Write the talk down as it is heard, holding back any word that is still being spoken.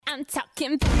I'm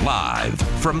talking Live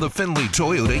from the Findlay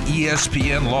Toyota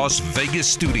ESPN Las Vegas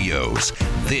studios,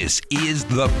 this is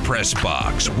The Press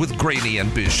Box with Graney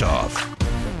and Bischoff.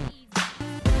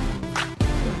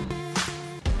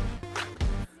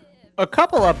 A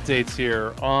couple updates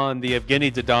here on the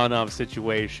Evgeny Dadonov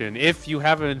situation. If you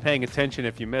haven't been paying attention,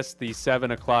 if you missed the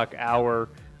 7 o'clock hour,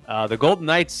 the Golden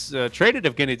Knights traded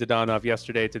Evgeny Dadonov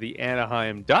yesterday to the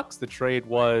Anaheim Ducks. The trade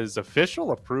was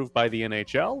official, approved by the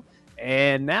NHL,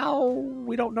 and now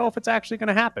we don't know if it's actually going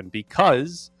to happen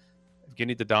because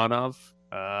Evgeny Dadonov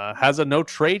has a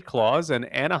no-trade clause,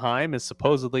 and Anaheim is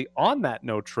supposedly on that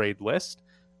no-trade list.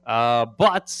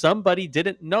 But somebody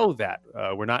didn't know that.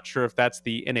 We're not sure if that's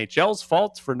the NHL's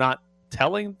fault for not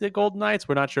telling the Golden Knights.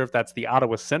 We're not sure if that's the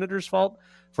Ottawa Senators' fault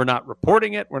for not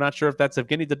reporting it. We're not sure if that's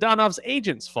Evgeny Dadonov's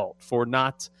agent's fault for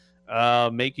not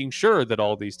making sure that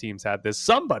all these teams had this.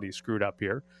 Somebody screwed up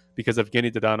here because Evgeny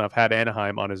Dadonov had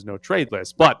Anaheim on his no-trade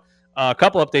list. But a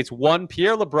couple updates. One,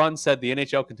 Pierre LeBrun said the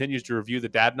NHL continues to review the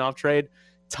Dadonov trade.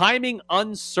 Timing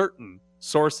uncertain,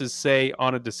 sources say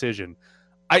on a decision.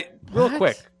 Real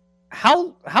quick.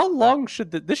 How long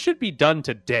should this should be done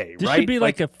today, this right? This should be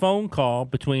like a phone call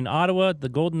between Ottawa, the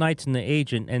Golden Knights, and the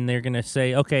agent, and they're going to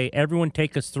say, okay, everyone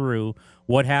take us through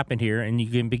what happened here, and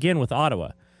you can begin with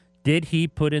Ottawa. Did he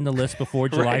put in the list before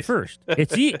July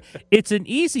 1st? It's an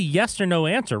easy yes or no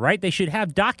answer, right? They should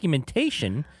have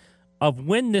documentation of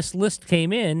when this list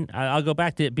came in. I'll go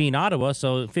back to it being Ottawa,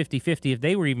 so 50-50 if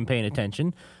they were even paying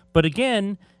attention. But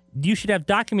again, you should have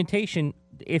documentation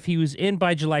if he was in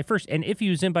by July 1st. And if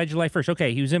he was in by July 1st,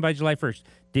 okay, he was in by July 1st.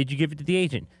 Did you give it to the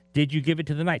agent? Did you give it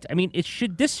to the Knights? I mean,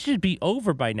 this should be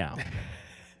over by now.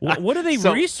 What are they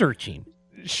researching?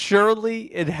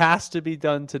 Surely it has to be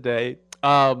done today.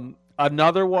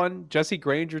 Another one, Jesse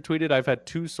Granger tweeted, I've had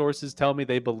two sources tell me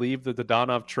they believe the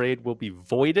Dadonov trade will be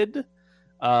voided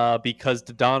because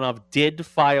Dadonov did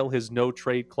file his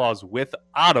no-trade clause with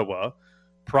Ottawa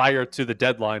prior to the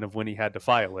deadline of when he had to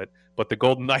file it, but the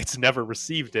Golden Knights never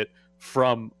received it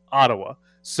from Ottawa.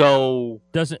 So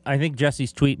I think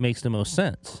Jesse's tweet makes the most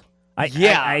sense.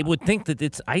 I would think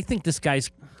that I think this guy's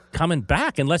coming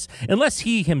back unless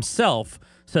he himself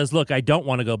says, look, I don't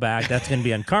want to go back. That's going to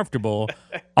be uncomfortable.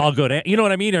 I'll go to, you know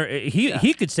what I mean? Or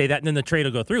he could say that and then the trade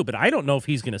will go through, but I don't know if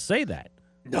he's going to say that.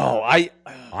 No, I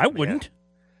wouldn't.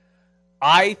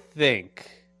 I think.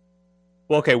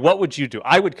 Well, okay, what would you do?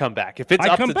 I would come back. If it's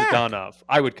up to Dadonov,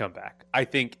 I would come back. I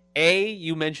think,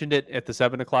 you mentioned it at the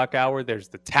 7 o'clock hour, there's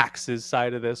the taxes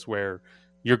side of this where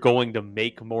you're going to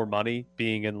make more money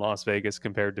being in Las Vegas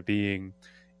compared to being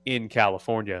in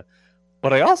California.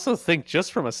 But I also think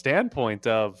just from a standpoint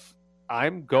of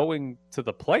I'm going to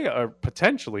the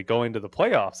potentially going to the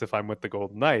playoffs if I'm with the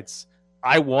Golden Knights,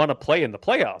 I want to play in the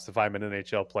playoffs if I'm an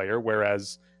NHL player,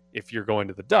 whereas if you're going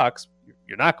to the Ducks,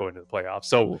 you're not going to the playoffs.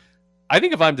 So I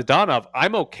think if I'm Dadonov,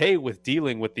 I'm okay with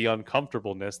dealing with the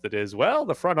uncomfortableness that is, well,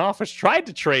 the front office tried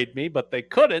to trade me, but they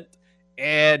couldn't.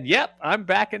 And, yep, I'm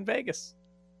back in Vegas.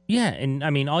 Yeah, and, I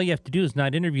mean, all you have to do is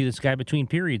not interview this guy between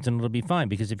periods, and it'll be fine,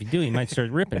 because if you do, he might start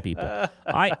ripping people.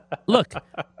 I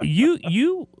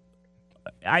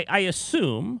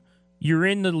assume you're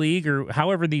in the league, or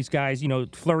however these guys,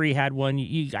 Fleury had one.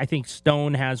 I think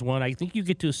Stone has one. I think you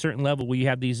get to a certain level where you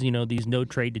have these, these no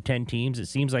trade to 10 teams. It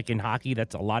seems like in hockey,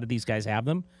 that's a lot of these guys have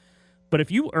them. But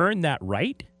if you earn that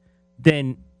right,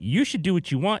 then you should do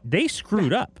what you want. They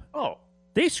screwed up.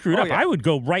 They screwed up. Yeah. I would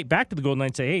go right back to the Golden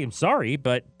Knights and say, hey, I'm sorry,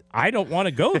 but I don't want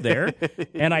to go there.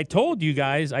 And I told you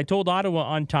guys, I told Ottawa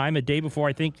on time a day before,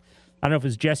 I don't know if it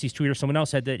was Jesse's tweet or someone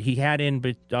else said that he had in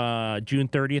June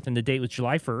 30th and the date was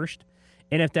July 1st.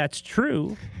 And if that's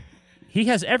true, he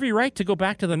has every right to go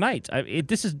back to the Knights.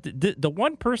 This is the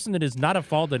one person that is not at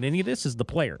fault in any of this is the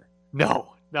player.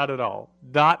 No, not at all.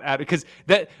 Because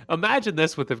imagine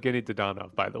this with Evgeny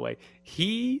Dadonov, by the way.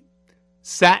 He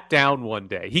sat down one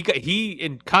day. He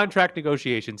in contract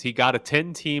negotiations, he got a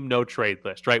 10-team no-trade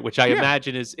list, right? Which I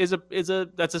imagine is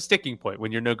that's a sticking point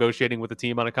when you're negotiating with a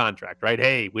team on a contract, right?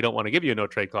 Hey, we don't want to give you a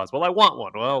no-trade clause. Well, I want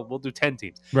one. Well, we'll do 10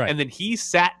 teams. Right. And then he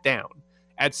sat down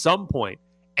at some point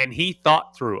and he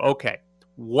thought through, okay,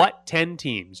 what 10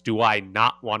 teams do I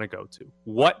not want to go to?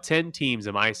 What 10 teams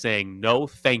am I saying, no,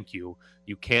 thank you.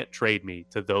 You can't trade me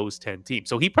to those 10 teams.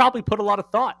 So he probably put a lot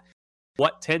of thought.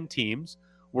 What 10 teams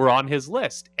were on his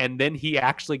list? And then he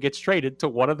actually gets traded to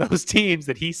one of those teams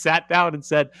that he sat down and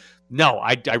said, no,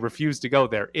 I refuse to go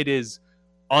there. It is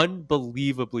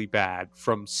unbelievably bad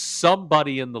from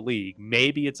somebody in the league.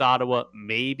 Maybe it's Ottawa.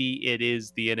 Maybe it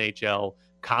is the NHL.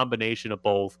 Combination of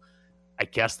both. I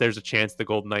guess there's a chance the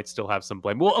Golden Knights still have some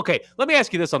blame. Well, okay, let me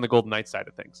ask you this on the Golden Knights side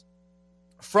of things.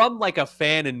 From like a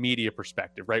fan and media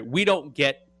perspective, right? We don't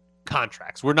get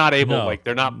contracts. We're not able,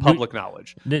 they're not public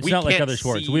knowledge. It's not like other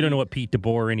sports. We don't know what Pete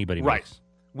DeBoer or anybody makes.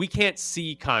 We can't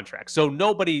see contracts. So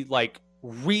nobody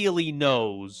really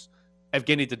knows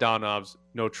Evgeny Dodonov's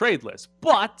no trade list.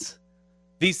 But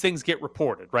these things get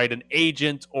reported, right? An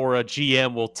agent or a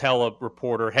GM will tell a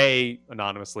reporter, hey,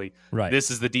 anonymously,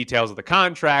 this is the details of the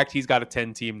contract. He's got a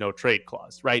 10-team no trade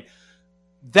clause, right?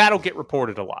 That'll get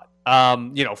reported a lot.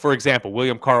 For example,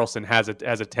 William Karlsson has a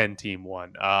 10-team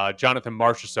one. Jonathan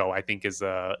Marchessault, I think, it's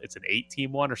an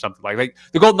 8-team one or something like that.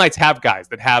 The Golden Knights have guys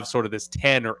that have sort of this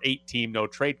 10 or 8-team no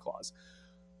trade clause.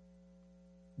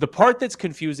 The part that's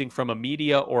confusing from a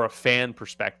media or a fan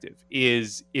perspective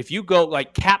is if you go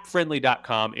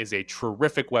capfriendly.com is a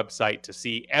terrific website to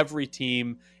see every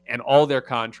team and all their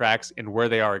contracts and where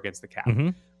they are against the cap. Mm-hmm.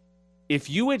 If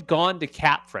you had gone to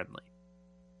Cap Friendly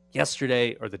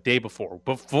yesterday or the day before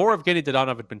Evgeny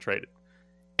Dodonov had been traded,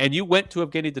 and you went to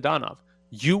Evgeny Dodonov,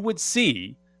 you would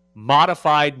see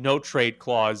modified no trade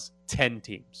clause 10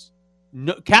 teams.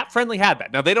 Cap Friendly had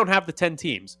that. Now, they don't have the 10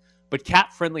 teams, but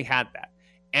Cap Friendly had that.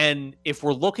 And if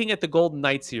we're looking at the Golden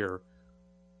Knights here,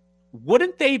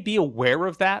 wouldn't they be aware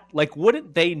of that?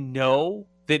 Wouldn't they know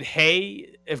that,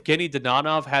 hey, Evgeny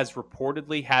Dodonov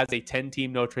reportedly has a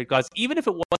 10-team no-trade clause? Even if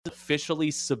it wasn't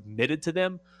officially submitted to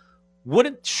them,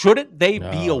 shouldn't they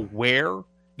be aware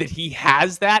that he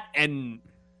has that? And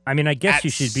I mean, I guess you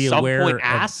should be aware.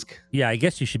 I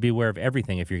guess you should be aware of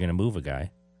everything if you're going to move a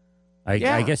guy.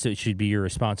 I guess it should be your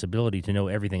responsibility to know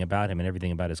everything about him and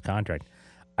everything about his contract.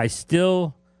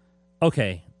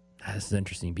 Okay, this is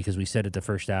interesting because we said it the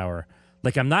first hour.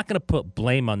 I'm not going to put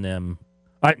blame on them.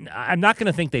 I'm not going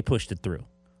to think they pushed it through.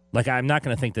 I'm not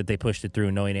going to think that they pushed it through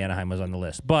knowing Anaheim was on the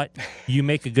list. But you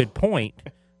make a good point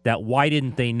that why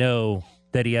didn't they know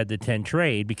that he had the 10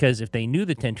 trade? Because if they knew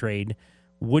the 10 trade,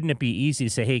 wouldn't it be easy to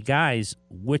say, hey, guys,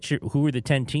 who are the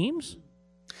 10 teams?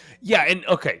 Yeah, and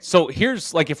okay, so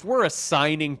here's, if we're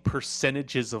assigning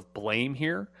percentages of blame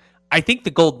here, I think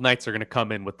the Golden Knights are going to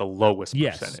come in with the lowest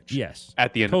percentage. Yes.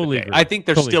 At the end of the day, I think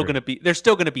there's still going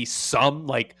to be some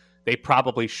they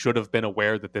probably should have been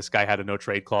aware that this guy had a no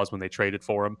trade clause when they traded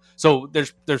for him. So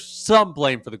there's some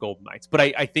blame for the Golden Knights, but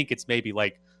I think it's maybe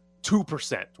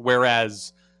 2%.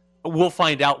 Whereas we'll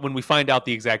find out when we find out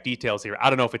the exact details here. I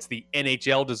don't know if it's the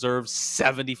NHL deserves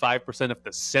 75%, if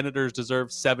the Senators deserve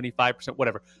 75%,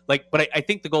 whatever. But I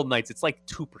think the Golden Knights, it's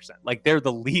 2%.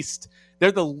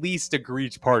 They're the least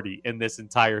egregious party in this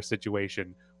entire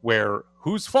situation where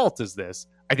whose fault is this?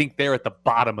 I think they're at the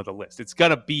bottom of the list. It's going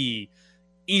to be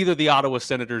either the Ottawa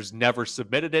Senators never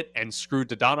submitted it and screwed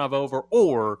Dodonov over,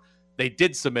 or they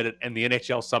did submit it and the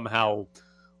NHL somehow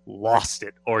lost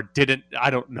it or didn't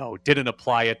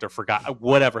apply it or forgot.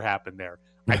 Whatever happened there.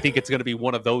 I think it's going to be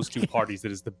one of those two parties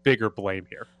that is the bigger blame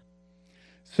here.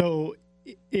 So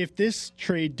if this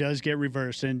trade does get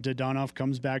reversed and Dodonov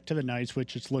comes back to the Knights,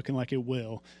 which it's looking like it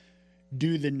will,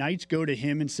 do the Knights go to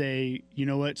him and say, you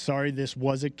know what, sorry, this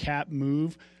was a cap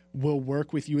move. We'll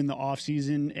work with you in the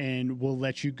offseason and we'll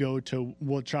let you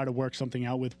we'll try to work something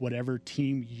out with whatever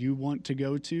team you want to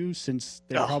go to, since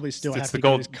they probably still have to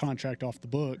get his contract off the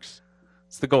books.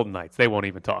 It's the Golden Knights. They won't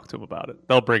even talk to him about it.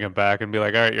 They'll bring him back and be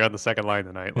like, all right, you're on the second line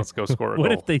tonight. Let's go score a goal.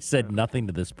 What if they said nothing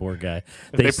to this poor guy?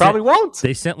 They probably won't.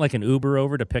 They sent an Uber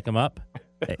over to pick him up,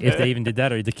 if they even did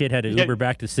that. Or the kid had to Uber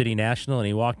back to City National, and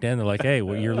he walked in. They're like, hey,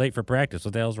 you're late for practice.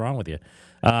 What the hell's wrong with you?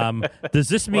 Does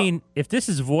this mean, if this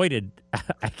is voided,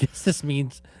 I guess this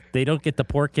means they don't get the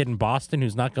poor kid in Boston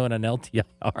who's not going on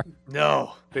LTIR?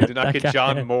 No, they do not get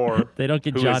John Moore. They don't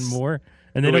get John Moore?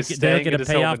 And they don't get to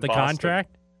pay off the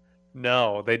contract?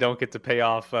 No, they don't get to pay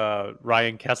off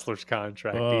Ryan Kessler's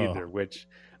contract either, which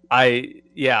I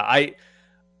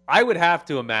would have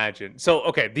to imagine. So,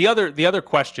 okay, the other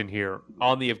question here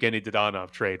on the Evgeny Dodonov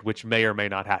trade, which may or may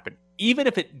not happen, even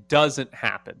if it doesn't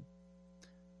happen,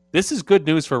 this is good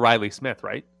news for Riley Smith,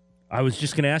 right? I was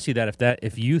just going to ask you that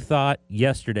if you thought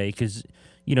yesterday, because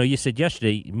you said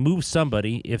yesterday, move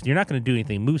somebody. If you're not going to do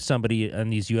anything, move somebody on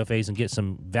these UFAs and get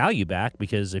some value back,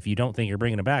 because if you don't think you're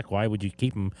bringing them back, why would you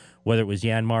keep them, whether it was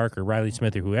Janmark or Riley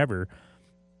Smith or whoever?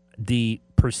 The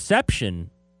perception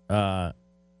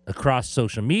across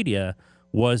social media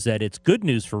was that it's good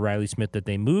news for Riley Smith that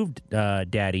they moved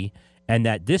Daddy, and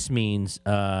that this means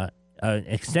an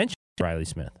extension to Riley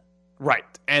Smith. Right.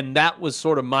 And that was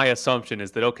sort of my assumption,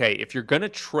 is that, okay, if you're going to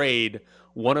trade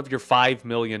one of your $5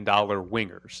 million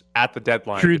wingers at the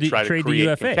deadline to try to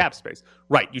create cap space,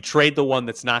 right, you trade the one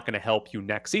that's not going to help you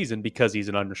next season because he's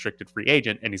an unrestricted free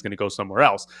agent and he's going to go somewhere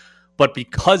else. But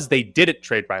because they didn't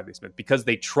trade Riley Smith, because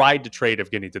they tried to trade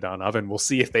Evgeny Dodonov, and we'll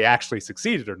see if they actually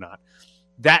succeeded or not,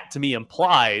 that to me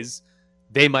implies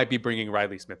they might be bringing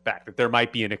Riley Smith back, that there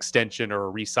might be an extension or a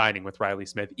re-signing with Riley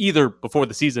Smith, either before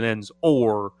the season ends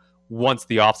or once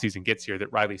the offseason gets here,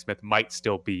 that Riley Smith might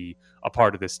still be a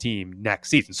part of this team next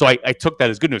season. So I took that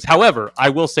as good news. However, I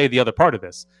will say the other part of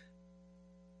this.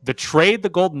 The trade the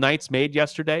Golden Knights made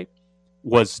yesterday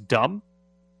was dumb.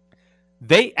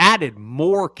 They added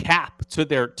more cap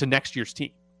to next year's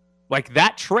team. Like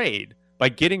that trade, by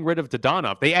getting rid of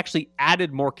Dadonov, they actually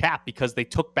added more cap because they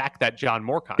took back that John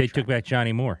Moore contract. They took back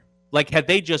Johnny Moore. Like, had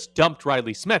they just dumped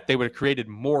Riley Smith, they would have created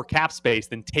more cap space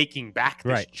than taking back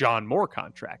this John Moore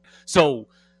contract. So,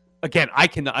 again, I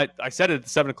said it at the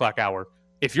 7 o'clock hour.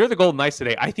 If you're the Golden Knights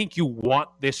today, I think you want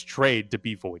this trade to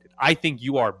be voided. I think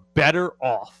you are better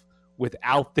off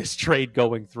without this trade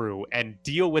going through and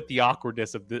deal with the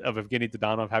awkwardness of Evgeny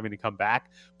Dadonov having to come back.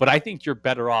 But I think you're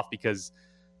better off because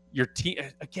your team,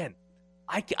 again,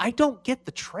 I don't get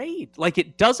the trade. Like,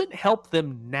 it doesn't help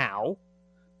them now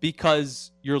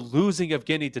because you're losing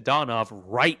Evgeny Dadonov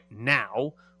right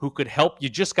now, who could help. You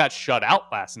just got shut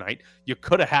out last night. You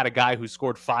could have had a guy who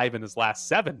scored 5 in his last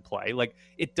 7 play. Like,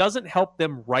 it doesn't help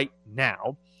them right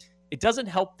now. It doesn't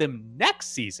help them next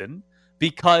season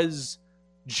because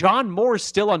John Moore is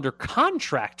still under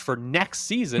contract for next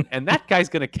season, and that guy's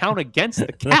going to count against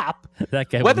the cap. That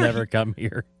guy will never come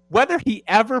here. Whether he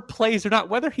ever plays or not,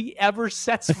 whether he ever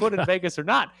sets foot in Vegas or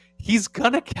not, he's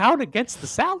going to count against the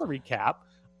salary cap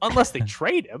unless they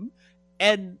trade him.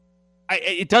 And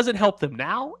it doesn't help them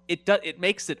now. It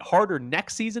makes it harder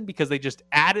next season because they just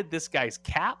added this guy's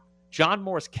cap, John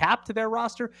Moore's cap, to their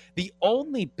roster. The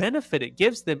only benefit it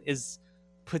gives them is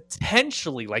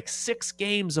potentially like 6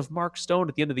 games of Mark Stone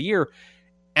at the end of the year.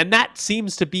 And that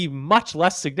seems to be much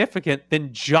less significant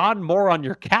than John Moore on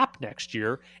your cap next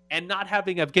year and not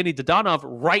having Evgeny Dadonov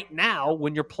right now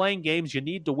when you're playing games you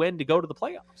need to win to go to the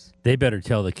playoffs. They better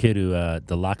tell the kid who,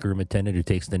 the locker room attendant who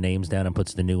takes the names down and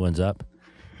puts the new ones up,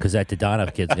 because that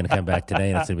Dadonov kid's going to come back today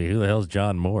and it's going to be, who the hell's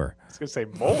John Moore? It's going to say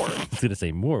Moore. It's going to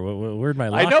say Moore. Where'd my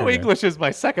locker I know go? English is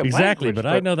my second exactly, language.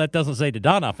 but I know that doesn't say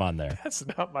Dadonov on there. That's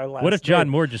not my last What if John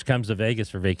name. Moore just comes to Vegas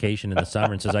for vacation in the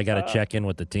summer and says, I got to check in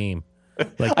with the team?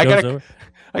 Like, I goes over?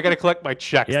 gotta collect my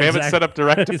checks. Yeah, they haven't set up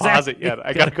direct deposit Exactly. yet.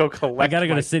 I gotta go collect. I got to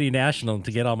go my- to City National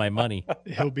to get all my money.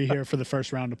 He'll be here for the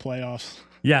first round of playoffs.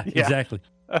 Yeah, Yeah. exactly.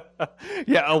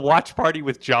 Yeah, a watch party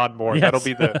with John Moore. Yes.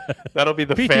 That'll be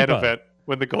the PT fan Bug. event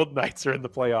when the Golden Knights are in the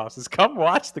playoffs. Is come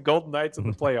watch the Golden Knights in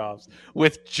the playoffs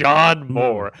with John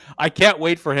Moore. I can't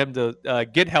wait for him to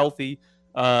get healthy,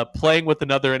 playing with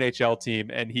another NHL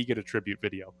team, and he get a tribute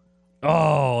video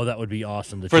Oh, that would be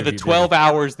awesome. for the 12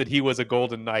 hours that he was a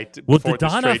Golden Knight before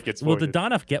this trade gets Will voided.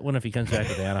 Dadonov get one if he comes back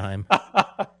with Anaheim?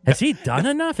 Has he done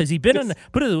enough? Has he been in?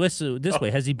 Put it this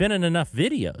way: has he been in enough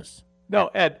videos?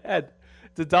 No, Ed.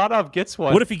 Dadonov gets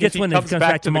one. What if he gets one if he comes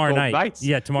back to the tomorrow Golden night? Knights?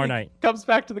 Yeah, tomorrow He night. comes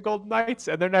back to the Golden Knights,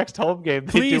 and their next home game.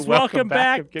 They Please do welcome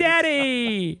back, Evgeny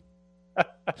Daddy.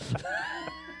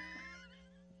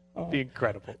 Be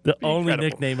incredible. The Be only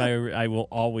incredible. nickname I will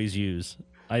always use.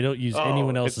 I don't use Oh,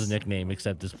 anyone else's it's- nickname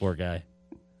except this poor guy.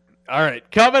 All right,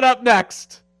 coming up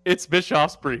next, it's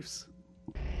Bischoff's Briefs.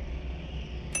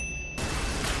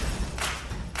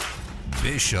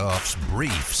 Bischoff's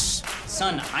Briefs.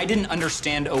 Son, I didn't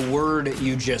understand a word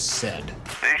you just said.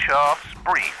 Bischoff's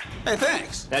Briefs. Hey,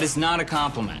 thanks. That is not a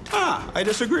compliment. I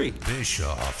disagree.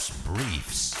 Bischoff's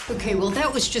Briefs. Okay, well,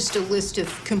 that was just a list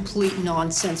of complete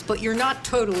nonsense, but you're not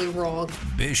totally wrong.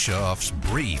 Bischoff's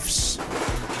Briefs.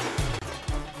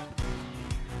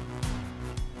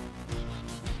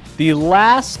 The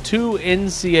last 2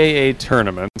 NCAA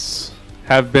tournaments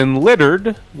have been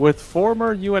littered with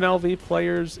former UNLV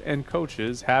players and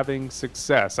coaches having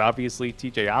success. Obviously,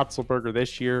 TJ Otzelberger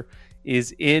this year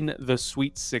is in the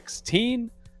Sweet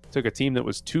 16. Took a team that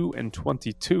was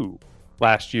 2-22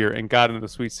 last year and got into the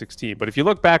Sweet 16. But if you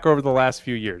look back over the last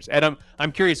few years, and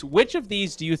I'm curious, which of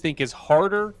these do you think is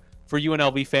harder for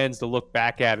UNLV fans to look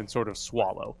back at and sort of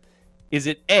swallow? Is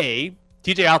it A,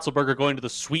 TJ Otzelberger going to the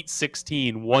Sweet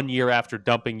 16 1 year after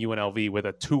dumping UNLV with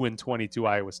a 2-22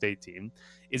 Iowa State team?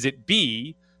 Is it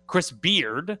B, Chris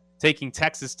Beard taking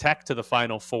Texas Tech to the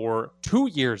Final Four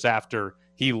 2 years after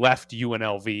he left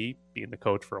UNLV, being the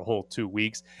coach for a whole 2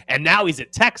 weeks, and now he's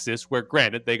at Texas, where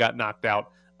granted they got knocked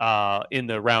out in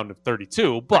the round of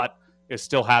 32, but is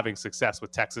still having success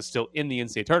with Texas, still in the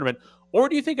NCAA tournament? Or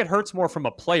do you think it hurts more from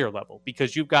a player level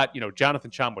because you've got,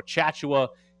 Jonathan Chamba-Chachua?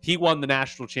 He won the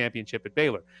national championship at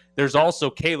Baylor. There's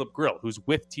also Caleb Grill, who's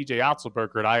with TJ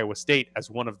Otzelberger at Iowa State as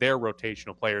one of their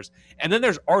rotational players. And then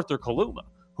there's Arthur Kaluma,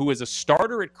 who is a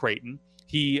starter at Creighton.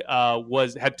 He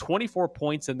had 24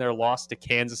 points in their loss to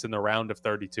Kansas in the round of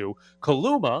 32.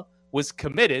 Kaluma was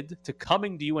committed to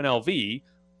coming to UNLV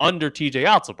under TJ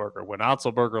Otzelberger. When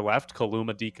Otzelberger left,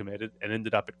 Kaluma decommitted and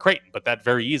ended up at Creighton. But that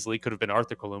very easily could have been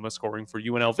Arthur Kaluma scoring for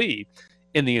UNLV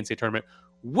in the NCAA tournament.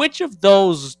 Which of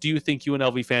those do you think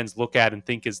UNLV fans look at and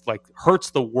think is like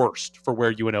hurts the worst for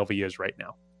where UNLV is right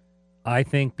now? I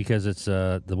think because it's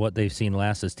what they've seen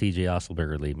last is TJ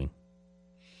Otzelberger leaving.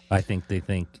 I think they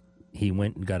think he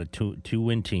went and got a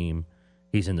two-win team.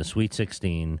 He's in the Sweet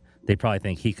 16. They probably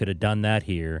think he could have done that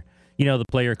here. You know, the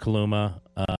player Kaluma,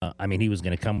 he was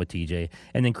going to come with TJ.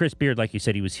 And then Chris Beard, like you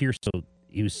said, he was here, so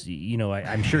he was,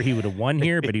 I'm sure he would have won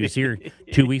here, but he was here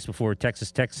 2 weeks before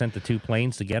Texas Tech sent the 2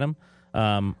 planes to get him.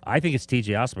 I think it's TJ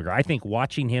Otzelberger. I think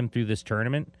watching him through this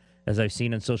tournament, as I've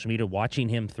seen on social media, watching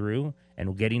him through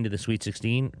and getting to the Sweet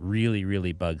 16 really,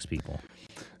 really bugs people.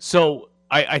 So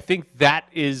I think that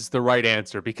is the right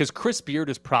answer, because Chris Beard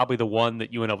is probably the one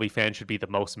that UNLV fans should be the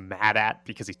most mad at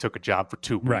because he took a job for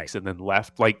 2 weeks and then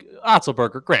left. Like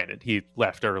Otzelberger, granted, he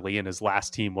left early and his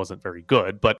last team wasn't very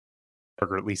good, but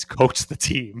Otzelberger at least coached the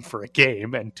team for a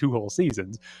game and 2 whole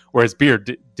seasons, whereas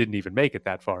Beard didn't even make it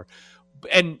that far.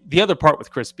 And the other part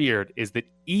with Chris Beard is that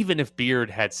even if Beard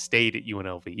had stayed at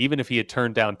UNLV, even if he had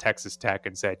turned down Texas Tech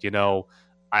and said,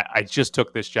 I just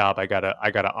took this job, I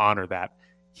gotta honor that,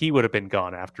 he would have been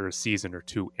gone after a season or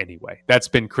 2 anyway. That's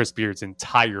been Chris Beard's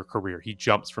entire career. He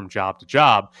jumps from job to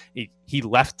job. He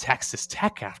left Texas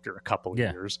Tech after a couple of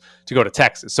years to go to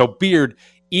Texas. So Beard,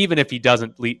 even if he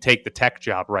doesn't take the Tech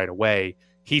job right away,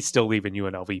 he's still leaving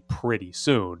UNLV pretty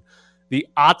soon. The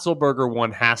Otzelberger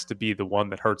one has to be the one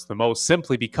that hurts the most,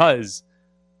 simply because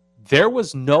there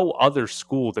was no other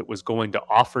school that was going to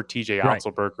offer TJ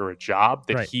Otzelberger a job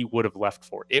that he would have left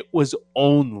for. It was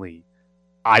only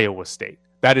Iowa State.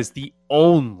 That is the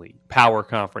only power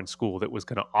conference school that was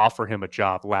going to offer him a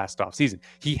job last offseason.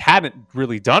 He hadn't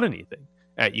really done anything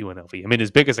at UNLV. I mean,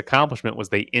 his biggest accomplishment was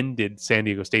they ended San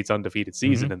Diego State's undefeated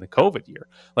season in the COVID year.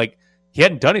 Like, he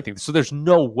hadn't done anything. So there's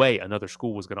no way another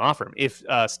school was going to offer him. If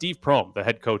Steve Prohm, the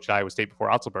head coach at Iowa State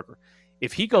before Otzelberger,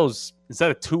 if he goes,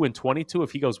 instead of 2-22,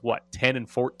 if he goes,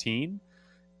 10-14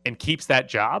 and keeps that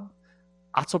job,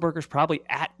 Otzelberger's probably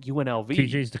at UNLV.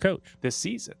 TJ's the coach this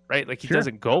season, right? Like, he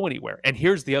doesn't go anywhere. And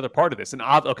here's the other part of this. And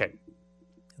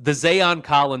the Zayon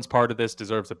Collins part of this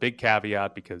deserves a big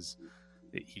caveat because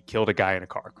he killed a guy in a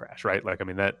car crash, right? Like, I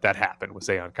mean, that happened with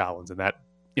Zayon Collins, and that,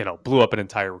 blew up an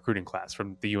entire recruiting class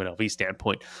from the UNLV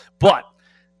standpoint. But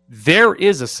there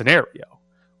is a scenario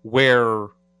where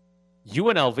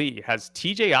UNLV has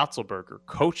TJ Otzelberger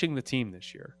coaching the team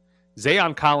this year.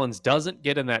 Zayon Collins doesn't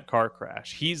get in that car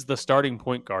crash. He's the starting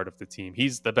point guard of the team.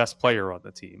 He's the best player on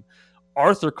the team.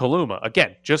 Arthur Kaluma,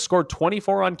 again, just scored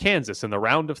 24 on Kansas in the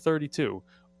round of 32.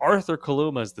 Arthur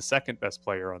Kaluma is the second best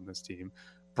player on this team.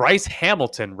 Bryce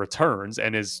Hamilton returns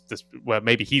and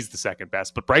maybe he's the second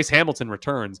best, but Bryce Hamilton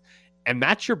returns, and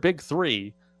that's your big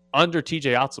 3 under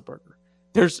TJ Otzelberger.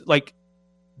 There's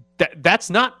that's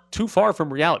not too far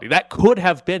from reality. That could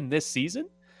have been this season.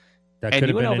 That could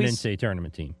have been an NCAA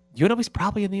tournament team. UNLV's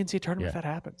probably in the NCAA tournament if that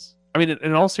happens. I mean,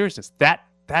 in all seriousness,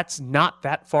 that's not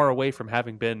that far away from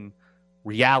having been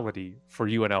reality for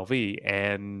UNLV,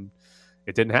 and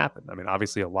it didn't happen. I mean,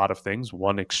 obviously a lot of things,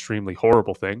 one extremely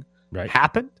horrible thing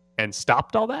happened and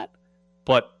stopped all that,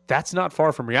 but that's not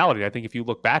far from reality. I think if you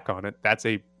look back on it,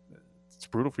 it's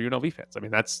brutal for UNLV fans. I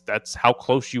mean, that's how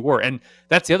close you were. And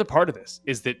that's the other part of this,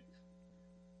 is that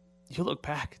you look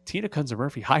back, Tina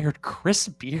Kunzer-Murphy hired Chris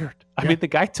Beard. I mean, the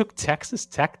guy took Texas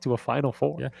Tech to a Final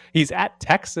Four. Yeah. He's at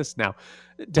Texas now.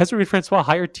 Desiree Francois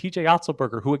hired TJ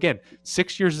Otzelberger, who, again,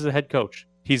 6 years as a head coach.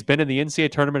 He's been in the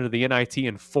NCAA tournament or the NIT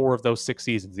in 4 of those 6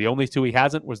 seasons. The only 2 he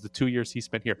hasn't was the 2 years he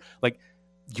spent here. Like,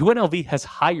 UNLV has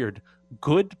hired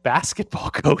good basketball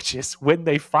coaches when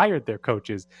they fired their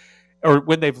coaches, or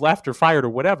when they've left or fired or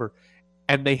whatever.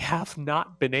 And they have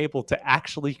not been able to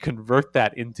actually convert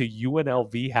that into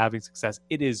UNLV having success.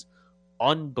 It is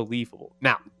unbelievable.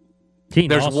 Now,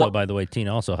 Tina also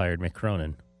hired Mick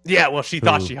Cronin. Yeah, well, she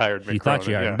thought she hired Mick Cronin. She thought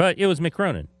she hired him, but it was Mick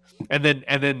Cronin. And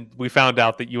then we found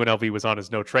out that UNLV was on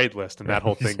his no trade list, and that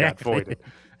whole thing got voided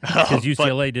because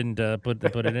UCLA didn't put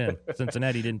it in.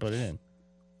 Cincinnati didn't put it in.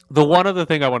 The one other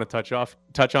thing I want to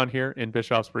touch on here in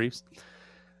Bischoff's briefs.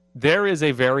 There is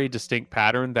a very distinct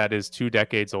pattern that is 2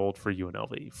 decades old for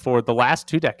UNLV. For the last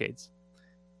 2 decades,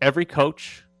 every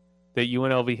coach that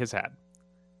UNLV has had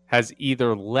has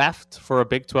either left for a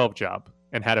Big 12 job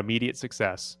and had immediate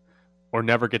success, or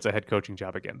never gets a head coaching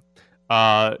job again.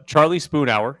 Charlie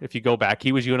Spoonhour, if you go back,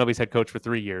 he was UNLV's head coach for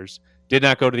 3 years, did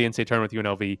not go to the NCAA tournament with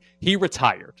UNLV. He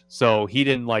retired, so he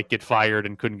didn't get fired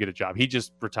and couldn't get a job. He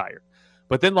just retired.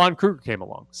 But then Lon Kruger came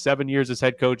along. 7 years as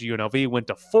head coach at UNLV, went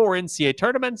to 4 NCAA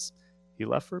tournaments. He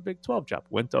left for a Big 12 job,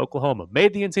 went to Oklahoma,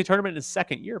 made the NCAA tournament in his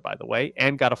second year, by the way,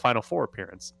 and got a Final Four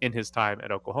appearance in his time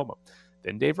at Oklahoma.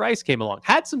 Then Dave Rice came along,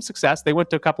 had some success. They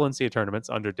went to a couple NCAA tournaments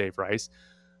under Dave Rice.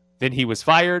 Then he was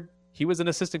fired. He was an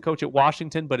assistant coach at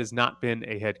Washington, but has not been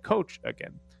a head coach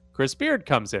again. Chris Beard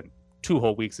comes in, 2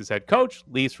 whole weeks as head coach,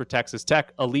 leaves for Texas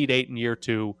Tech, Elite Eight in year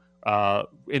 2,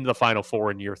 into the Final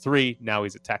Four in year 3. Now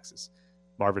he's at Texas.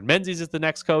 Marvin Menzies is the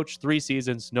next coach, 3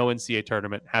 seasons, no NCAA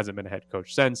tournament, hasn't been a head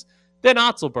coach since. Then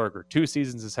Otzelberger, 2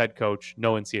 seasons as head coach,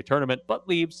 no NCAA tournament, but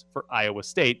leaves for Iowa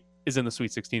State, is in the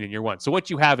Sweet 16 in year 1. So what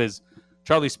you have is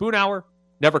Charlie Spoonhour,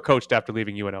 never coached after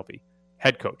leaving UNLV,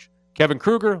 head coach. Lon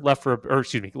Kruger left for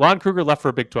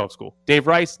a Big 12 school. Dave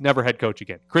Rice, never head coach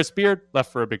again. Chris Beard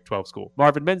left for a Big 12 school.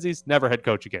 Marvin Menzies, never head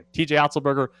coach again. TJ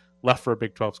Otzelberger left for a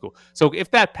Big 12 school. So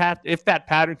if that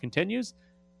pattern continues,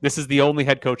 this is the only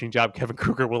head coaching job Kevin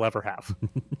Kruger will ever have.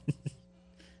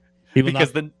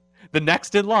 Because the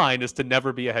next in line is to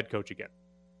never be a head coach again.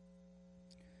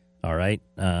 All right.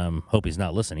 Hope he's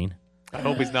not listening. I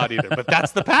hope he's not either. But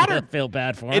that's the pattern. I feel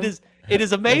bad for him. It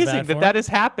is amazing that has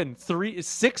happened.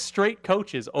 6 straight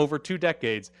coaches over 2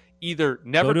 decades either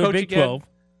never coach again 12.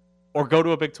 or go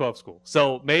to a Big 12 school.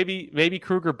 So maybe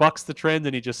Kruger bucks the trend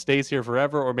and he just stays here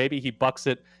forever, or maybe he bucks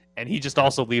it and he just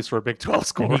also leaves for a Big 12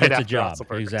 school and he right gets after a job.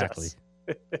 Otzelberger Exactly.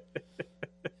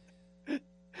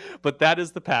 But that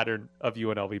is the pattern of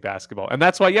UNLV basketball. And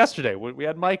that's why yesterday we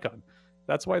had Mike on.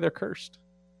 That's why they're cursed.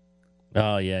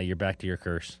 Oh, yeah, you're back to your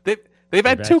curse. They've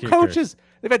had 2 coaches.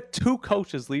 They've had 2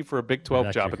 coaches leave for a Big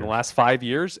 12 job in the last 5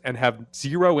 years and have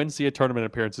 0 NCAA tournament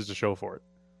appearances to show for it.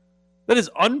 That is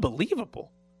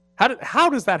unbelievable. How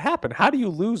does that happen? How do you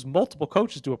lose multiple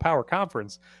coaches to a power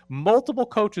conference? Multiple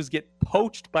coaches get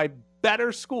poached by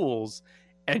better schools,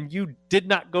 and you did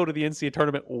not go to the NCAA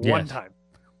tournament one time.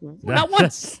 Not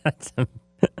once.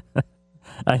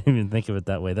 I didn't even think of it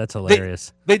that way. That's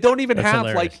hilarious. They don't even have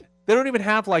hilarious. They don't even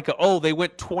have they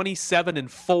went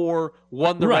 27-4,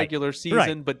 won the regular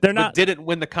season, but didn't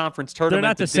win the conference tournament. They're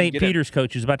not the St. Peter's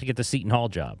coach who's about to get the Seton Hall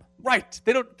job. Right.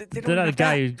 They're not a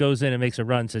guy who goes in and makes a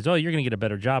run and says, "Oh, you're going to get a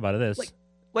better job out of this."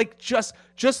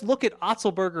 Just look at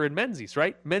Otzelberger and Menzies,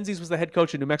 right? Menzies was the head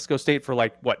coach of New Mexico State for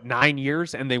 9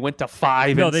 years, and they went to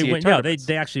 5 NCAA tournaments.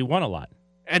 They actually won a lot.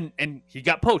 And he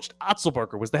got poached.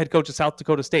 Otzelberger was the head coach of South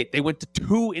Dakota State. They went to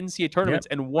 2 NCAA tournaments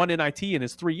and 1 NIT in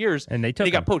his 3 years. And they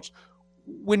got poached.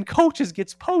 When coaches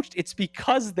gets poached, it's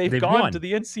because they've gone won to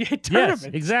the NCAA tournament.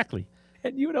 Yes, exactly.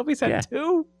 And UNLV's had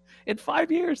 2 in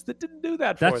 5 years that didn't do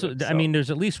that for them. I mean,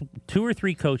 there's at least 2 or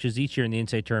 3 coaches each year in the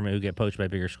NCAA tournament who get poached by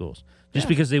bigger schools just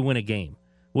because they win a game,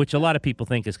 which a lot of people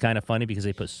think is kind of funny because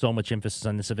they put so much emphasis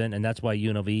on this event, and that's why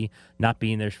UNLV not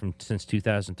being there since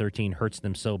 2013 hurts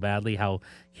them so badly, how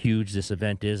huge this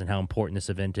event is and how important this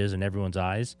event is in everyone's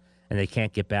eyes, and they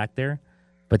can't get back there.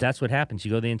 But that's what happens.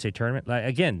 You go to the NCAA tournament.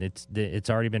 Again, it's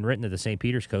already been written that the St.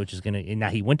 Peter's coach is going to – now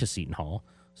he went to Seton Hall,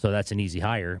 so that's an easy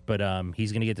hire, but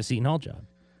he's going to get the Seton Hall job.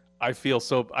 I feel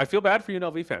bad for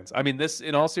UNLV fans. I mean, this,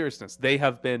 in all seriousness, they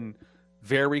have been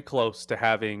very close to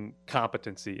having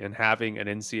competency and having an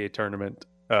NCAA tournament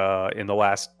in the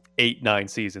last 8-9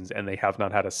 seasons, and they have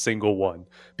not had a single one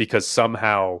because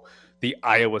somehow the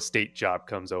Iowa State job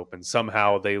comes open.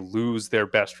 Somehow they lose their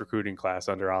best recruiting class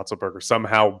under Otzelberger.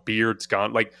 Somehow Beard's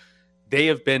gone. They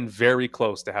have been very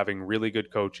close to having really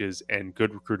good coaches and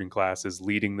good recruiting classes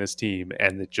leading this team,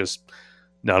 and it just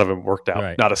none of them worked out.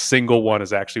 Right. Not a single one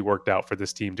has actually worked out for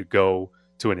this team to go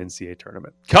to an NCAA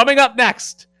tournament. Coming up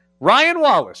next, Ryan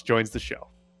Wallace joins the show.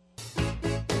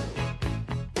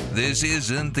 This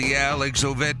isn't the Alex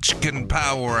Ovechkin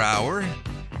Power Hour.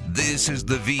 This is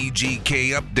the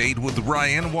VGK Update with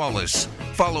Ryan Wallace.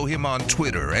 Follow him on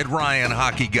Twitter at Ryan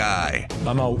Hockey Guy.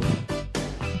 I'm out.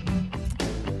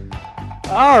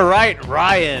 All right,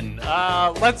 Ryan.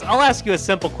 I'll ask you a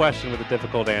simple question with a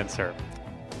difficult answer.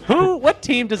 What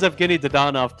team does Evgeny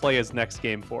Dadonov play his next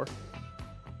game for?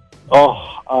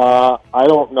 I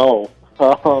don't know.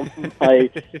 I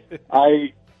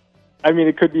mean,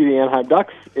 it could be the Anaheim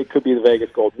Ducks. It could be the Vegas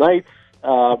Golden Knights.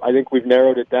 I think we've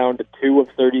narrowed it down to 2 of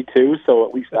 32, so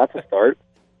at least that's a start.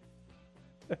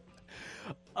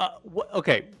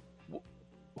 Okay.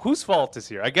 Whose fault is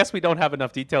here? I guess we don't have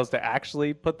enough details to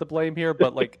actually put the blame here,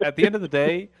 but at the end of the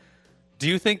day, do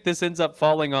you think this ends up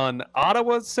falling on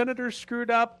Ottawa's Senators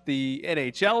screwed up, the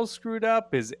NHL screwed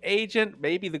up, his agent,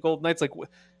 maybe the Golden Knights?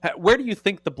 Where do you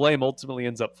think the blame ultimately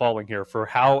ends up falling here for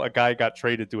how a guy got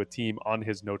traded to a team on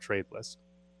his no-trade list?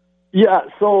 Yeah,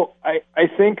 so I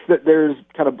think that there's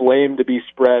kind of blame to be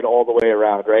spread all the way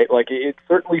around, right? It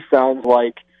certainly sounds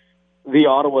like the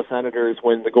Ottawa Senators,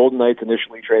 when the Golden Knights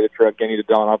initially traded for Evgeny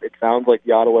Dadonov, it sounds like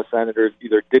the Ottawa Senators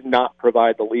either did not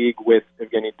provide the league with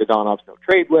Evgeny Dadonov's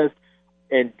no-trade list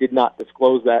and did not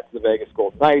disclose that to the Vegas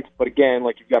Golden Knights. But again,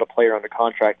 like, you've got a player under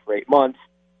contract for 8 months.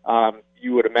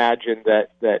 You would imagine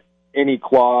that any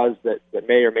clause that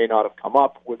may or may not have come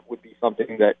up would be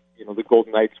something that, you know, the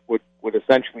Golden Knights would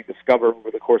essentially discover over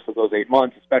the course of those 8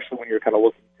 months, especially when you're kind of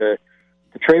looking to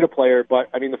trade a player. But,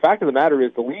 I mean, the fact of the matter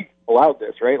is the league allowed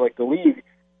this, right? Like, the league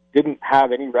didn't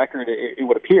have any record, it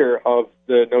would appear, of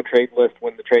the no-trade list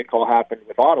when the trade call happened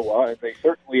with Ottawa, and they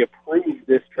certainly approved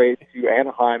this trade to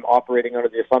Anaheim operating under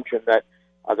the assumption that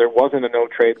there wasn't a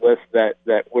no-trade list that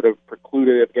would have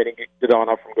precluded of getting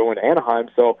Dadonov from going to Anaheim.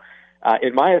 So,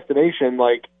 in my estimation,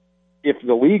 like, if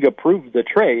the league approved the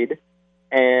trade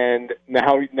and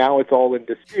now it's all in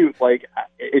dispute, like,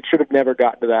 it should have never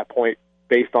gotten to that point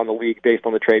based on the league, based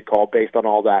on the trade call, based on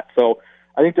all that. So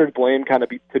I think there's blame kind of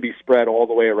to be spread all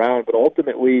the way around, but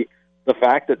ultimately the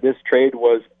fact that this trade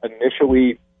was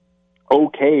initially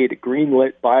okayed,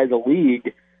 greenlit by the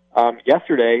league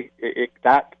yesterday,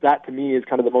 that to me is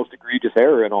kind of the most egregious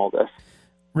error in all this.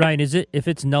 Ryan, if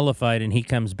it's nullified and he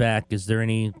comes back, is there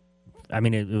any? I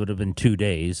mean, it would have been 2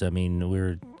 days. I mean, we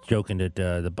were joking that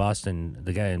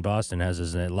the guy in Boston has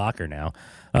his locker now.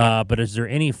 But is there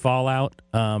any fallout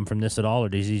from this at all, or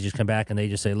does he just come back and they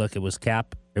just say, "Look, it was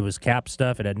cap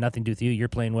stuff. It had nothing to do with you. You're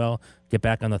playing well. Get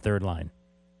back on the third line."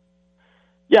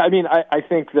 Yeah, I mean, I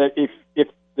think that if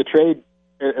the trade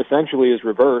essentially is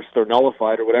reversed or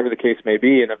nullified or whatever the case may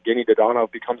be, and Evgeny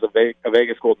Dadonov becomes a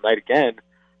Vegas Golden Knight again,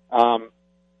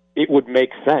 it would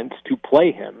make sense to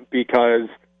play him because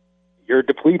you're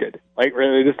depleted. Like,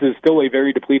 really, this is still a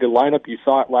very depleted lineup. You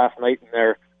saw it last night in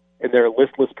their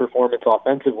listless performance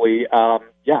offensively.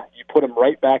 You put him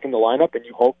right back in the lineup, and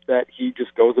you hope that he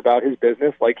just goes about his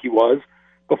business like he was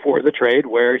before the trade,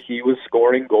 where he was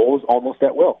scoring goals almost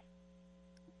at will.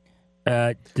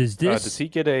 Does he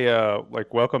get a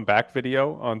welcome back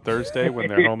video on Thursday when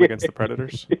they're home against the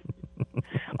Predators?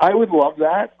 I would love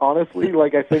that, honestly.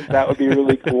 Like, I think that would be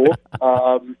really cool.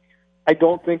 I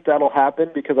don't think that'll happen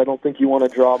because I don't think you want to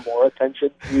draw more attention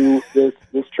to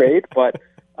this trade. But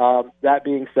that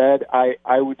being said,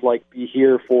 I would be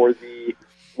here for the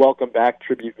welcome back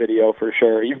tribute video for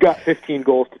sure. You've got 15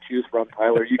 goals to choose from,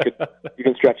 Tyler. You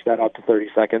can stretch that out to 30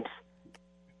 seconds.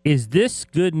 Is this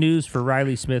good news for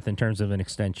Riley Smith in terms of an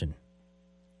extension?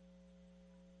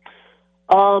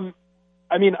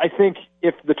 I mean, I think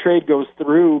if the trade goes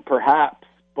through, perhaps.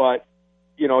 But,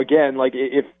 you know, again, like,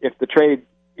 if the trade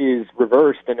is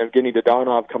reversed and Evgeny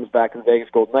Dadonov comes back to the Vegas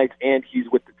Golden Knights and he's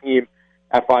with the team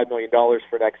at $5 million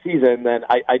for next season, then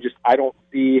I don't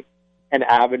see an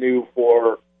avenue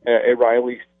for a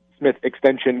Riley Smith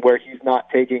extension where he's not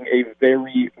taking a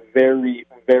very, very,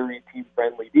 very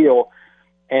team-friendly deal.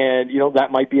 And, you know,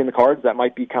 that might be in the cards. That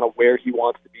might be kind of where he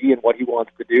wants to be and what he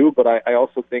wants to do. But I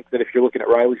also think that if you're looking at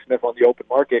Riley Smith on the open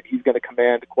market, he's going to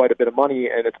command quite a bit of money,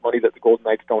 and it's money that the Golden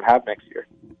Knights don't have next year.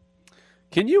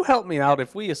 Can you help me out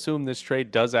if we assume this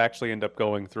trade does actually end up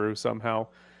going through somehow?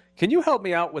 Can you help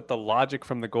me out with the logic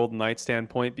from the Golden Knights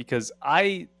standpoint? Because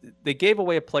they gave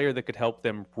away a player that could help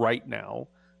them right now.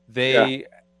 They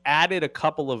added a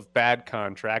couple of bad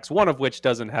contracts, one of which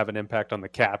doesn't have an impact on the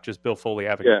cap, just Bill Foley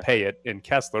having to pay it in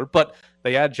Kessler. But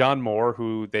they add John Moore,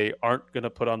 who they aren't going to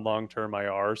put on long-term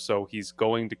IR, so he's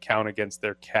going to count against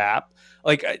their cap.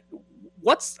 Like,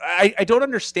 I don't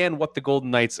understand what the Golden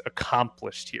Knights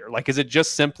accomplished here. Like, is it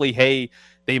just simply, hey,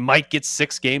 they might get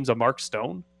 6 games of Mark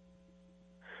Stone?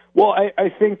 Well, I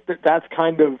think that's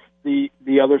kind of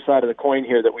the other side of the coin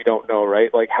here that we don't know,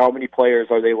 right? Like, how many players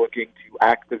are they looking to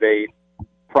activate?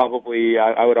 Probably,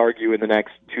 I would argue, in the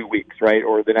next 2 weeks, right,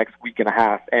 or the next week and a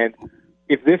half. And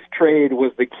if this trade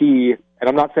was the key, and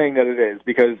I'm not saying that it is,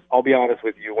 because I'll be honest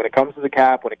with you, when it comes to the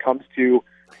cap, when it comes to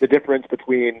the difference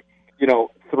between, you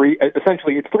know,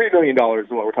 essentially it's $3 million is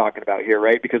what we're talking about here,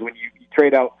 right? Because when you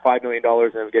trade out $5 million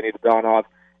and getting Dadonov,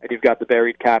 and you've got the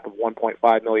buried cap of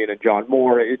 $1.5 million in John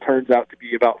Moore, it turns out to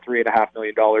be about $3.5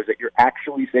 million that you're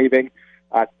actually saving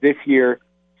this year.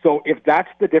 So if that's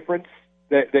the difference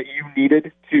that you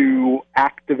needed to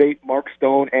activate Mark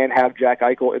Stone and have Jack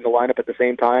Eichel in the lineup at the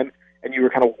same time, and you were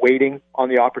kind of waiting on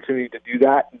the opportunity to do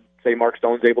that, and say Mark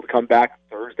Stone's able to come back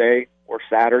Thursday or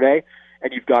Saturday,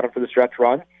 and you've got him for the stretch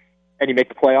run, and you make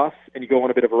the playoffs, and you go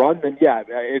on a bit of a run, then yeah,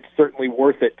 it's certainly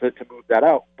worth it to move that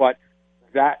out. But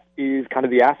that is kind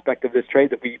of the aspect of this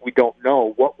trade that we don't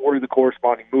know. What were the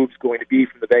corresponding moves going to be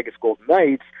from the Vegas Golden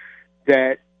Knights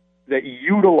that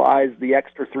utilize the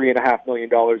extra $3.5 million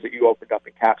that you opened up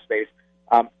in cap space?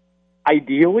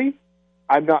 Ideally,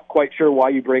 I'm not quite sure why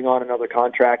you bring on another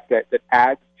contract that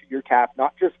adds to your cap,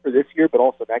 not just for this year, but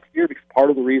also next year, because part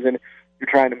of the reason you're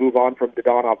trying to move on from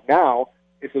Dadonov now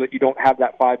is so that you don't have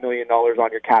that $5 million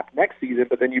on your cap next season,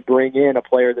 but then you bring in a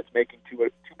player that's making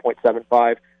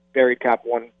 2.75, buried cap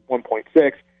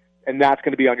 1.6, and that's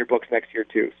going to be on your books next year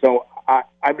too. So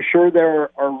I'm sure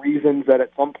there are reasons that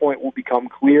at some point will become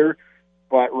clear,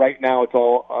 but right now it's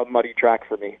all a muddy track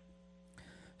for me.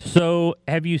 So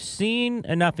have you seen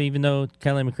enough, even though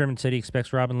Kelly McCrimmon said he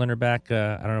expects Robin Leonard back,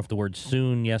 I don't know if the word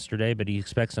soon yesterday, but he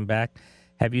expects him back.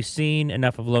 Have you seen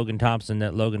enough of Logan Thompson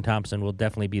that Logan Thompson will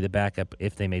definitely be the backup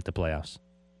if they make the playoffs?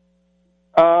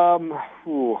 I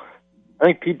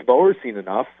think Pete DeBoer's seen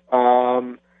enough.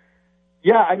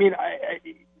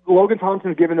 Logan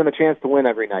Thompson's given them a chance to win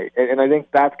every night, and I think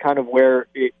that's kind of where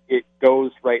it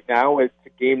goes right now. It's a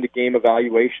game-to-game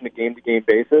evaluation, a game-to-game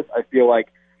basis. I feel like,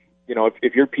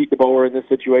 if you're Pete DeBoer in this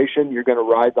situation, you're going to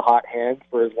ride the hot hand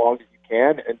for as long as you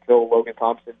can until Logan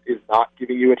Thompson is not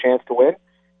giving you a chance to win.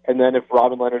 And then if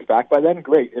Robin Leonard's back by then,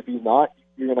 great. If he's not,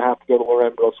 you're going to have to go to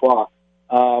Laurent Brossoit.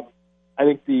 I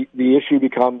think the issue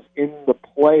becomes in the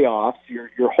playoffs,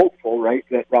 you're hopeful, right,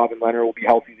 that Robin Leonard will be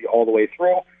healthy all the way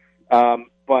through.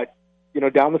 But,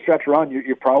 down the stretch run,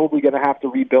 you're probably going to have to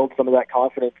rebuild some of that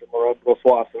confidence in Laurent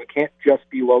Brossoit. So it can't just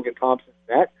be Logan Thompson's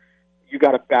net. You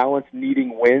got to balance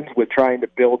needing wins with trying to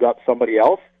build up somebody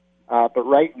else. But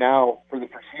right now, for the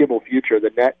foreseeable future,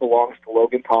 the net belongs to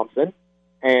Logan Thompson.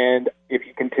 And if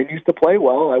he continues to play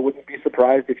well, I wouldn't be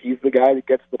surprised if he's the guy that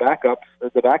gets the backup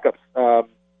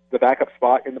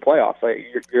spot in the playoffs.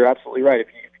 You're absolutely right. If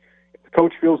the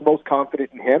coach feels most confident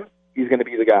in him, he's going to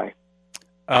be the guy.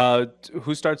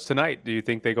 Who starts tonight? Do you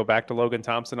think they go back to Logan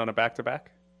Thompson on a back-to-back?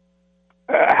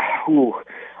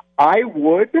 I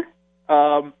would,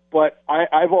 but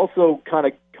I've also kind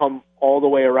of come all the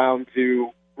way around to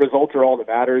results are all that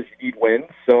matters. You need wins,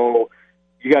 so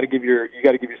you got to give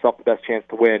yourself the best chance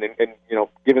to win. And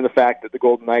given the fact that the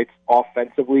Golden Knights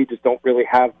offensively just don't really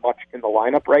have much in the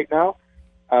lineup right now,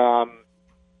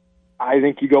 I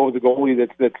think you go with a goalie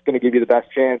that's going to give you the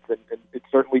best chance. And it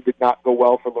certainly did not go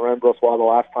well for Laurent Brossoit the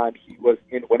last time he was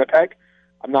in Winnipeg.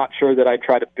 I'm not sure that I'd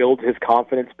try to build his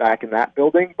confidence back in that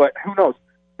building, but who knows?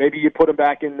 Maybe you put him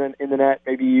back in the net.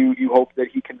 Maybe you hope that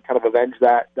he can kind of avenge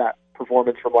that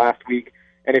performance from last week.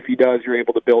 And if he does, you're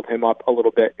able to build him up a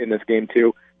little bit in this game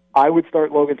too. I would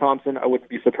start Logan Thompson. I wouldn't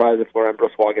be surprised if Laurent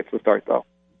Brossoit gets the start, though.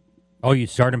 Oh, you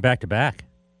start him back-to-back?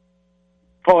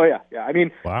 Oh, yeah. I mean,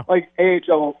 wow. Like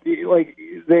AHL, like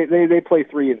they play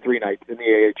 3 and 3 nights in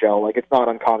the AHL. Like, it's not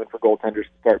uncommon for goaltenders to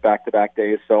start back-to-back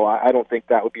days, so I don't think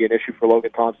that would be an issue for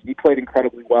Logan Thompson. He played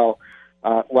incredibly well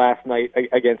last night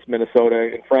against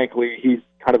Minnesota, and frankly, he's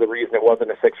kind of the reason it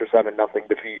wasn't a 6 or 7-0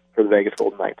 defeat for the Vegas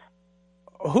Golden Knights.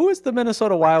 Who is the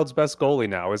Minnesota Wild's best goalie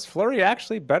now? Is Fleury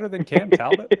actually better than Cam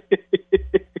Talbot?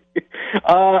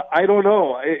 I don't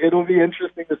know. It'll be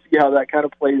interesting to see how that kind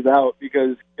of plays out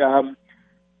because,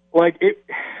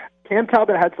 Cam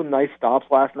Talbot had some nice stops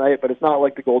last night, but it's not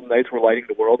like the Golden Knights were lighting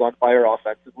the world on fire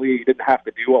offensively. He didn't have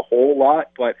to do a whole lot,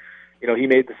 but he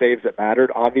made the saves that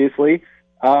mattered. Obviously,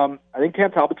 I think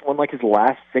Cam Talbot's won his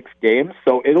last 6 games,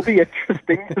 so it'll be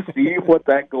interesting to see what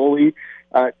that goalie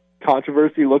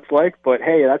controversy looks like. But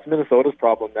hey, that's Minnesota's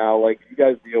problem now. You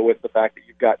guys deal with the fact that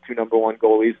you've got 2 number 1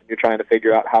 goalies and you're trying to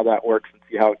figure out how that works and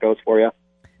see how it goes for you.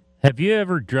 Have you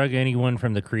ever drug anyone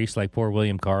from the crease like poor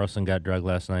William Karlsson got drugged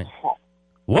last night?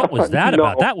 What was that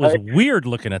about? That was weird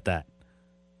looking at that.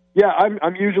 Yeah,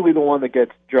 I'm usually the one that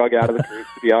gets drug out of the crease,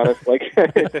 to be honest.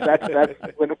 That's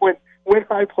when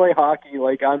I play hockey,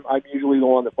 I'm usually the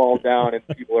one that falls down and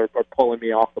people are pulling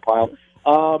me off the pile.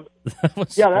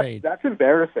 That's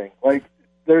embarrassing.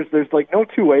 There's no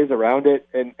two ways around it,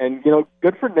 and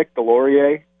good for Nick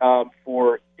Delorier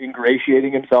for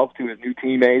ingratiating himself to his new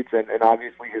teammates and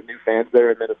obviously his new fans there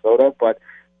in Minnesota. But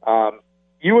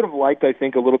you would have liked, I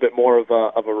think, a little bit more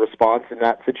of a response in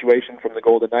that situation from the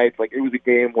Golden Knights. It was a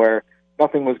game where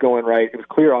nothing was going right. It was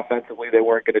clear offensively they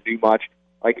weren't going to do much.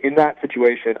 In that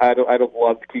situation, I'd have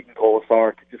loved Keegan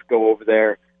Colasar to just go over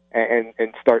there and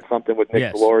start something with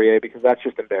Nick Delorier, because that's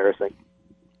just embarrassing.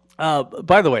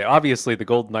 By the way, obviously the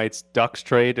Golden Knights Ducks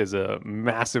trade is a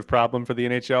massive problem for the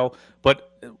NHL,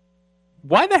 but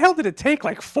why the hell did it take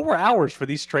 4 hours for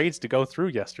these trades to go through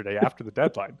yesterday after the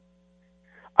deadline?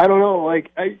 I don't know.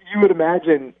 You would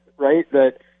imagine, right,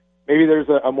 that maybe there's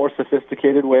a more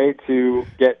sophisticated way to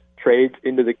get trades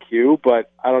into the queue,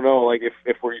 but I don't know, if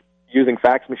we're using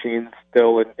fax machines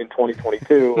still in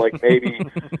 2022, maybe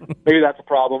that's a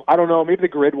problem. I don't know. Maybe the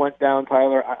grid went down,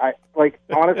 Tyler. I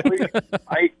honestly,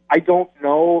 I don't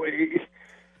know.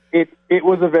 It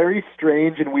was a very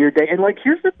strange and weird day. And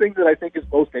here's the thing that I think is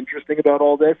most interesting about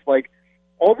all this.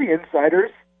 All the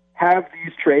insiders have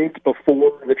these trades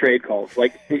before the trade calls,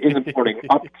 like in the morning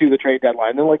up to the trade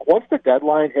deadline. Then, like, once the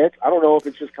deadline hits, I don't know if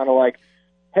it's just kind of like,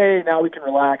 hey, now we can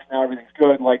relax, now everything's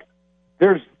good. Like,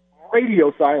 there's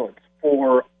radio silence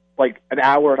for like an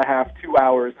hour and a half, 2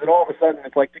 hours. Then all of a sudden,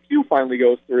 it's like the queue finally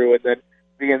goes through, and then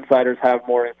the insiders have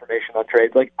more information on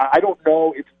trades. Like, I don't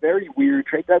know. It's very weird.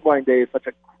 Trade deadline day is such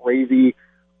a crazy,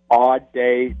 odd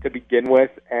day to begin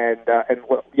with, and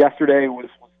yesterday was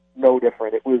no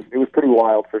different. It was pretty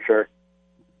wild for sure.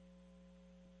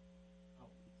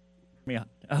 Yeah.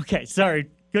 Okay. Sorry.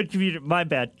 Good computer. My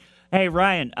bad. Hey,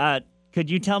 Ryan. Could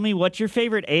you tell me what's your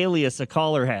favorite alias a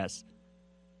caller has?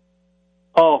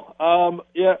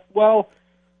 Yeah. Well,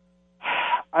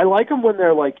 I like them when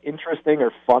they're like interesting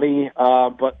or funny.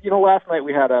 But last night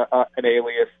we had an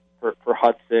alias for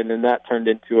Hudson, and that turned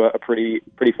into a pretty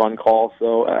fun call.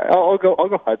 So I'll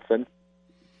go Hudson.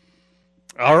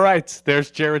 All right, there's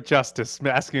Jared Justice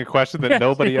asking a question that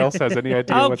nobody else has any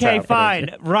idea what's happening. Okay,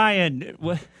 fine.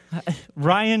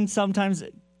 Ryan sometimes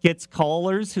gets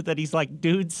callers that he's like,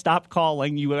 dude, stop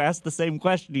calling. You ask the same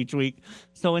question each week.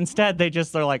 So instead,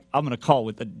 they're like, I'm going to call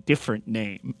with a different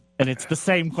name. And it's the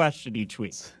same question each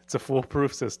week. It's a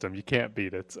foolproof system. You can't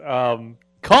beat it.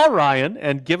 Call Ryan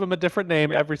and give him a different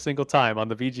name every single time on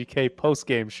the VGK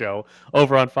post-game show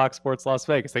over on Fox Sports Las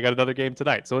Vegas. They got another game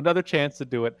tonight, so another chance to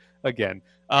do it again.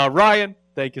 Ryan,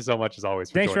 thank you so much as always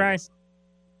for joining us.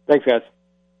 Thanks, guys.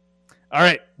 All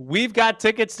right, we've got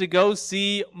tickets to go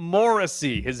see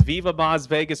Morrissey, his Viva Mas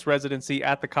Vegas residency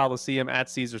at the Coliseum at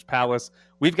Caesars Palace.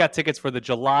 We've got tickets for the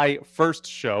July 1st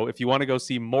show. If you want to go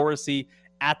see Morrissey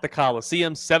at the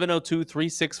Coliseum,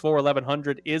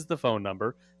 702-364-1100 is the phone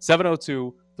number.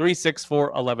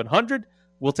 702-364-1100.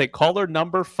 We'll take caller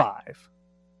number 5.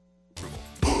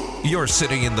 You're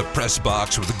sitting in the press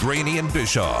box with Graney and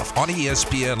Bischoff on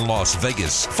ESPN Las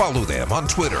Vegas. Follow them on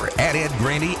Twitter at Ed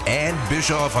Graney and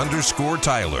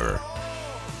Bischoff_Tyler.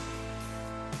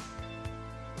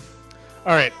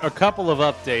 All right, a couple of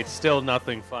updates. Still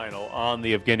nothing final on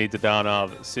the Evgeny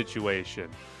Dadonov situation.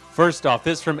 First off,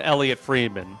 this from Elliot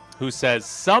Friedman, who says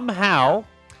somehow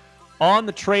on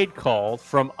the trade call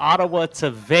from Ottawa to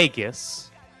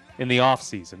Vegas in the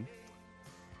offseason,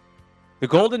 the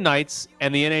Golden Knights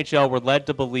and the NHL were led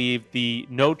to believe the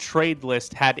no-trade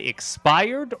list had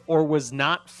expired or was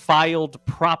not filed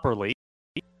properly,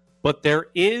 but there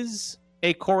is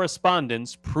a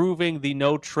correspondence proving the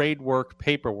no-trade work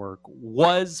paperwork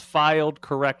was filed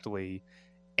correctly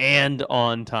and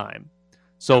on time.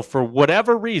 So for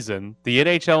whatever reason, the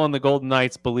NHL and the Golden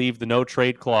Knights believe the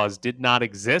no-trade clause did not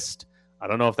exist. I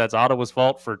don't know if that's Ottawa's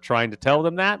fault for trying to tell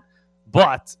them that,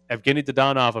 but Evgeny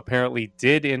Dadonov apparently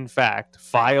did, in fact,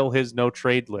 file his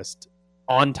no-trade list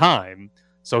on time,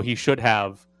 so he should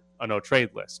have a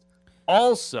no-trade list.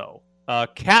 Also,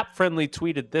 Cap Friendly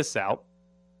tweeted this out.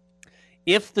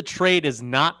 If the trade is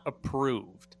not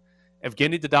approved,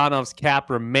 Evgeny Dadonov's cap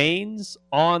remains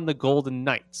on the Golden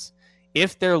Knights.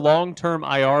 If their long-term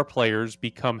IR players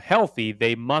become healthy,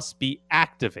 they must be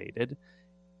activated,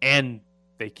 and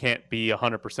they can't be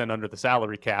 100% under the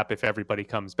salary cap if everybody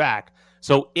comes back.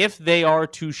 So if they are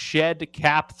to shed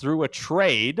cap through a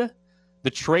trade,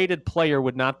 the traded player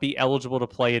would not be eligible to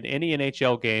play in any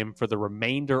NHL game for the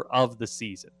remainder of the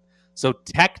season. So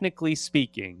technically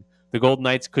speaking, the Golden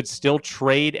Knights could still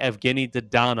trade Evgeny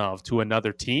Dadonov to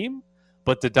another team,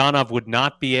 but Dadonov would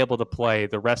not be able to play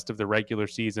the rest of the regular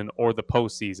season or the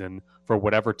postseason for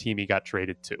whatever team he got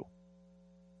traded to.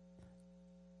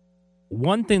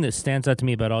 One thing that stands out to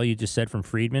me about all you just said from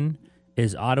Friedman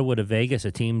is Ottawa to Vegas,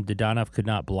 a team Dadonov could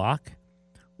not block.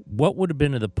 What would have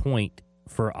been the point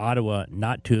for Ottawa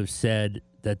not to have said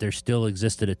that there still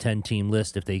existed a 10-team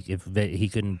list if he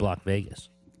couldn't block Vegas?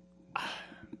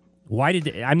 Why did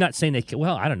they, I'm not saying they?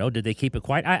 Well, I don't know. Did they keep it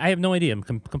quiet? I have no idea. I'm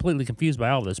completely confused by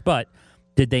all this. But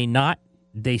did they not?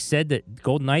 They said that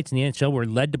Golden Knights and the NHL were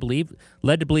led to believe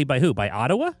by who? By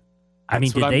Ottawa? I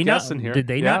mean, did they not? Did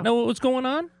they not know what was going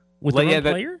on with the wrong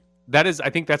player? That is, I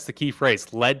think that's the key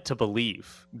phrase. Led to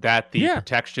believe that the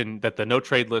protection, that the no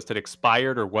trade list had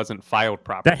expired or wasn't filed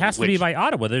properly. That has to be by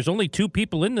Ottawa. There's only two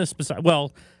people in this.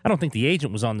 Well, I don't think the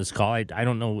agent was on this call. I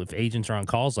don't know if agents are on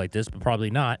calls like this, but probably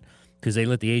not, because they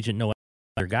let the agent know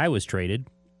their guy was traded.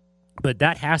 But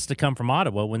that has to come from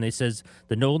Ottawa when they says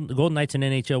the Golden Knights and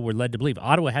NHL were led to believe.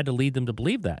 Ottawa had to lead them to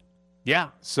believe that. Yeah.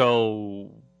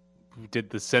 So did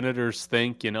the Senators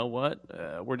think, you know what,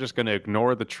 we're just going to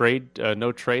ignore the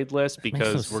no trade list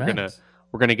because we're going to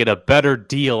we're going to get a better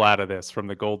deal out of this from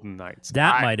the Golden Knights.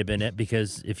 That might have been it,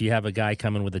 because if you have a guy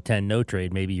coming with a 10 no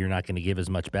trade, maybe you're not going to give as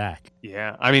much back.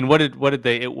 Yeah, I mean, what did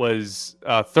they? It was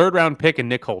a 3rd round pick and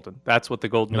Nick Holden. That's what the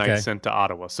Golden Knights sent to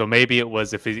Ottawa. So maybe it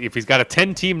was if he's got a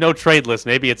 10-team no trade list,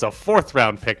 maybe it's a 4th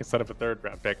round pick instead of a 3rd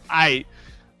round pick. I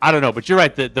don't know, but you're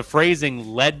right. The phrasing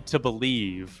 "led to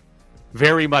believe"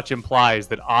 very much implies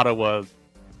that Ottawa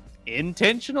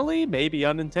intentionally, maybe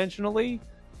unintentionally,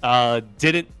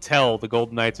 didn't tell the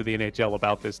Golden Knights or the NHL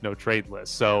about this no trade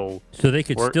list. So they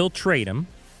could still trade him.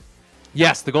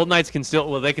 Yes, the Golden Knights can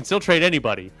still trade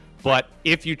anybody, but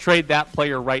if you trade that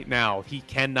player right now, he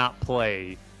cannot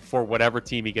play for whatever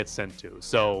team he gets sent to.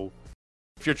 So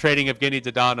if you're trading Evgeny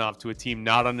Dadonov to a team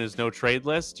not on his no trade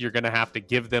list, you're going to have to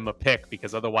give them a pick,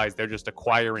 because otherwise they're just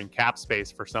acquiring cap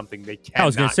space for something they cannot I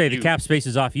was going to say use. the cap space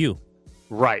is off you.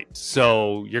 Right.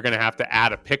 So you're going to have to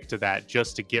add a pick to that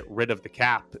just to get rid of the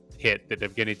cap hit that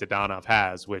Evgeny Dadonov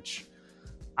has, which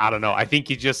I don't know. I think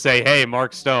you just say, hey,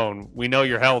 Mark Stone, we know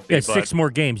you're healthy. Yeah, 6 more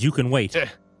games. You can wait.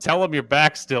 Tell him your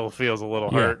back still feels a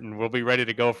little hurt, and we'll be ready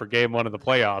to go for game 1 of the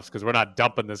playoffs, because we're not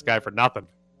dumping this guy for nothing.